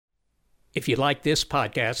If you like this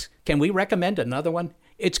podcast, can we recommend another one?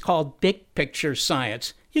 It's called Big Picture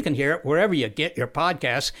Science. You can hear it wherever you get your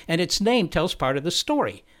podcasts, and its name tells part of the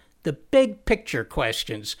story. The big picture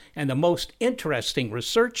questions and the most interesting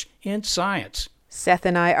research in science. Seth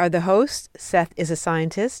and I are the hosts. Seth is a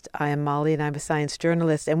scientist. I am Molly, and I'm a science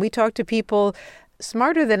journalist. And we talk to people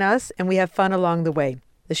smarter than us, and we have fun along the way.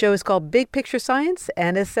 The show is called Big Picture Science,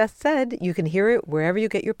 and as Seth said, you can hear it wherever you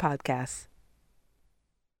get your podcasts.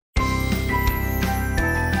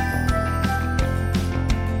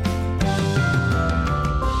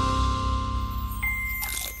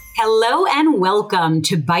 Hello and welcome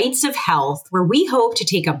to Bites of Health, where we hope to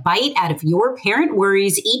take a bite out of your parent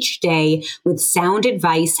worries each day with sound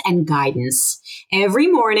advice and guidance. Every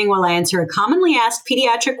morning, we'll answer a commonly asked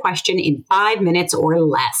pediatric question in 5 minutes or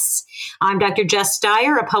less. I'm Dr. Jess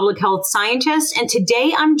Dyer, a public health scientist, and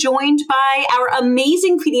today I'm joined by our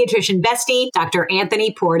amazing pediatrician bestie, Dr.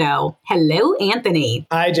 Anthony Porto. Hello, Anthony.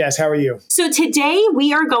 Hi, Jess. How are you? So today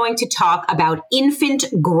we are going to talk about infant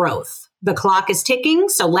growth. The clock is ticking,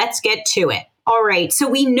 so let's get to it. All right, so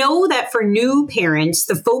we know that for new parents,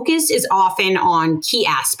 the focus is often on key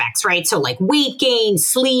aspects, right? So like weight gain,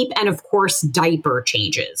 sleep, and of course, diaper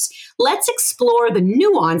changes. Let's explore the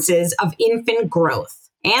nuances of infant growth.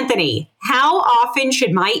 Anthony, how often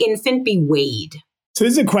should my infant be weighed? So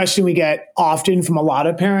this is a question we get often from a lot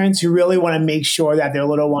of parents who really want to make sure that their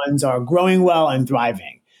little ones are growing well and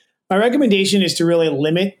thriving. My recommendation is to really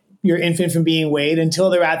limit your infant from being weighed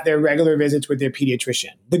until they're at their regular visits with their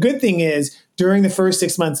pediatrician. The good thing is, during the first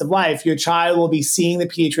 6 months of life, your child will be seeing the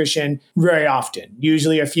pediatrician very often,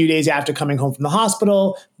 usually a few days after coming home from the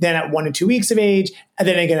hospital, then at 1 to 2 weeks of age, and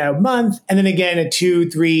then again at a month, and then again at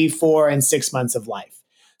 2, 3, 4, and 6 months of life.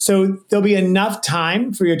 So there'll be enough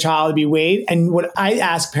time for your child to be weighed. And what I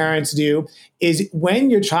ask parents to do is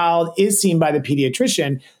when your child is seen by the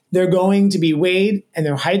pediatrician, they're going to be weighed and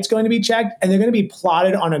their height's going to be checked and they're going to be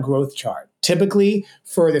plotted on a growth chart. Typically,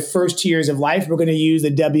 for the first 2 years of life, we're going to use the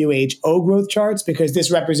WHO growth charts because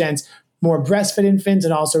this represents more breastfed infants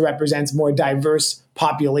and also represents more diverse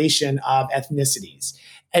population of ethnicities.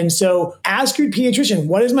 And so ask your pediatrician,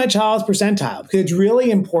 what is my child's percentile? Because it's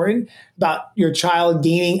really important about your child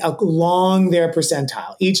gaining along their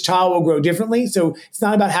percentile. Each child will grow differently. So it's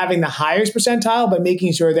not about having the highest percentile, but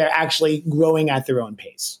making sure they're actually growing at their own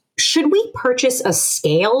pace. Should we purchase a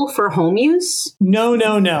scale for home use? No.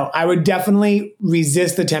 I would definitely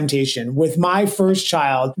resist the temptation. With my first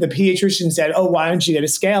child, the pediatrician said, why don't you get a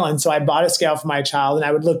scale? And so I bought a scale for my child and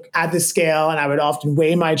I would look at the scale and I would often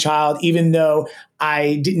weigh my child even though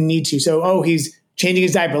I didn't need to. So, he's changing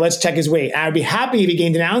his diaper. Let's check his weight. And I'd be happy if he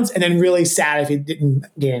gained an ounce and then really sad if he didn't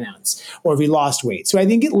gain an ounce or if he lost weight. So I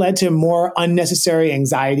think it led to more unnecessary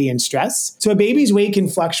anxiety and stress. So a baby's weight can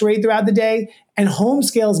fluctuate throughout the day and home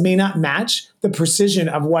scales may not match the precision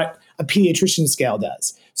of what a pediatrician scale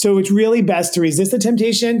does. So it's really best to resist the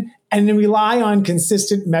temptation and then rely on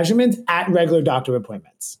consistent measurements at regular doctor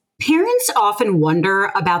appointments. Parents often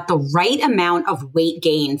wonder about the right amount of weight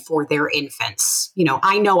gain for their infants.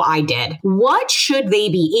 I know I did. What should they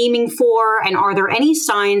be aiming for? And are there any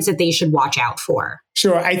signs that they should watch out for?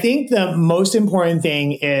 Sure. I think the most important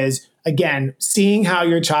thing is, again, seeing how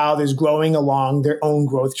your child is growing along their own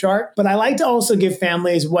growth chart. But I like to also give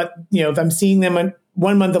families if I'm seeing them in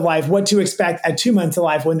 1 month of life, what to expect at 2 months of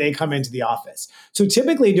life when they come into the office. So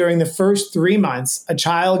typically during the first 3 months, a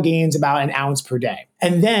child gains about an ounce per day.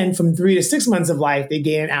 And then from 3 to 6 months of life, they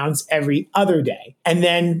gain an ounce every other day. And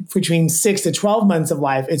then between 6 to 12 months of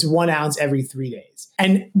life, it's 1 ounce every 3 days.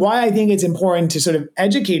 And why I think it's important to sort of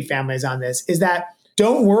educate families on this is that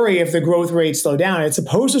don't worry if the growth rates slow down. It's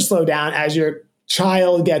supposed to slow down as your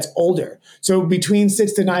child gets older. So between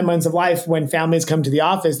 6 to 9 months of life, when families come to the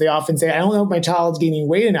office, they often say, I don't know if my child's gaining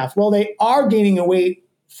weight enough. Well, they are gaining a weight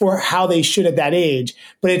for how they should at that age,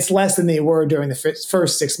 but it's less than they were during the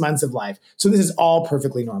first 6 months of life. So this is all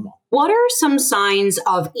perfectly normal. What are some signs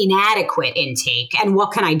of inadequate intake and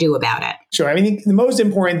what can I do about it? Sure. I think the most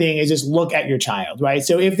important thing is just look at your child, right?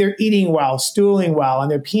 So if they're eating well, stooling well,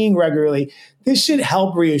 and they're peeing regularly, this should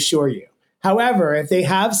help reassure you. However, if they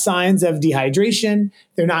have signs of dehydration,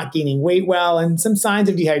 they're not gaining weight well, and some signs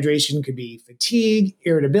of dehydration could be fatigue,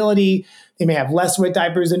 irritability, they may have less wet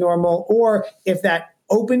diapers than normal, or if that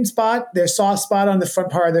open spot, their soft spot on the front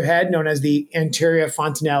part of their head, known as the anterior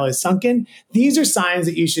fontanelle, is sunken, these are signs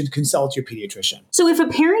that you should consult your pediatrician. So if a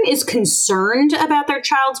parent is concerned about their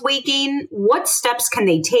child's weight gain, what steps can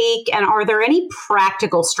they take? And are there any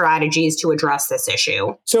practical strategies to address this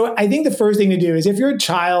issue? So I think the first thing to do is if your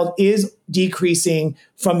child is decreasing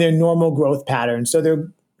from their normal growth pattern, so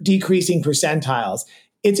they're decreasing percentiles,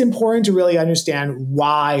 it's important to really understand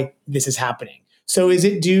why this is happening. So is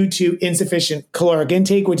it due to insufficient caloric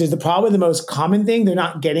intake, which is probably the most common thing? They're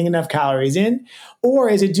not getting enough calories in. Or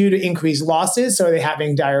is it due to increased losses? So are they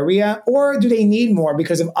having diarrhea? Or do they need more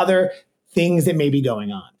because of other things that may be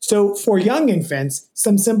going on? So for young infants,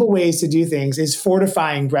 some simple ways to do things is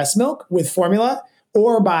fortifying breast milk with formula,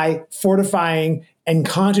 or by fortifying and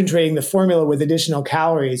concentrating the formula with additional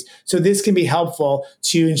calories. So this can be helpful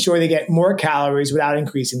to ensure they get more calories without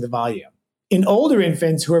increasing the volume. In older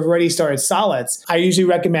infants who have already started solids, I usually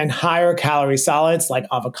recommend higher calorie solids like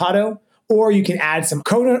avocado, or you can add some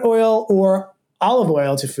coconut oil or olive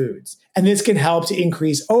oil to foods. And this can help to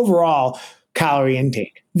increase overall calorie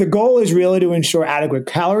intake. The goal is really to ensure adequate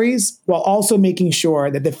calories while also making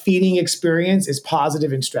sure that the feeding experience is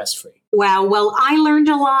positive and stress-free. Wow, well, I learned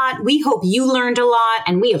a lot. We hope you learned a lot,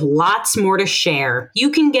 and we have lots more to share. You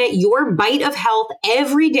can get your bite of health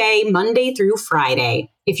every day, Monday through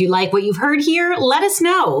Friday. If you like what you've heard here, let us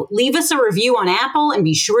know. Leave us a review on Apple and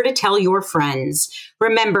be sure to tell your friends.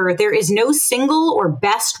 Remember, there is no single or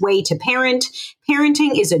best way to parent.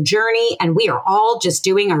 Parenting is a journey, and we are all just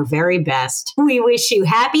doing our very best. We wish you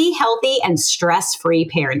happy, healthy, and stress-free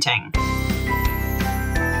parenting.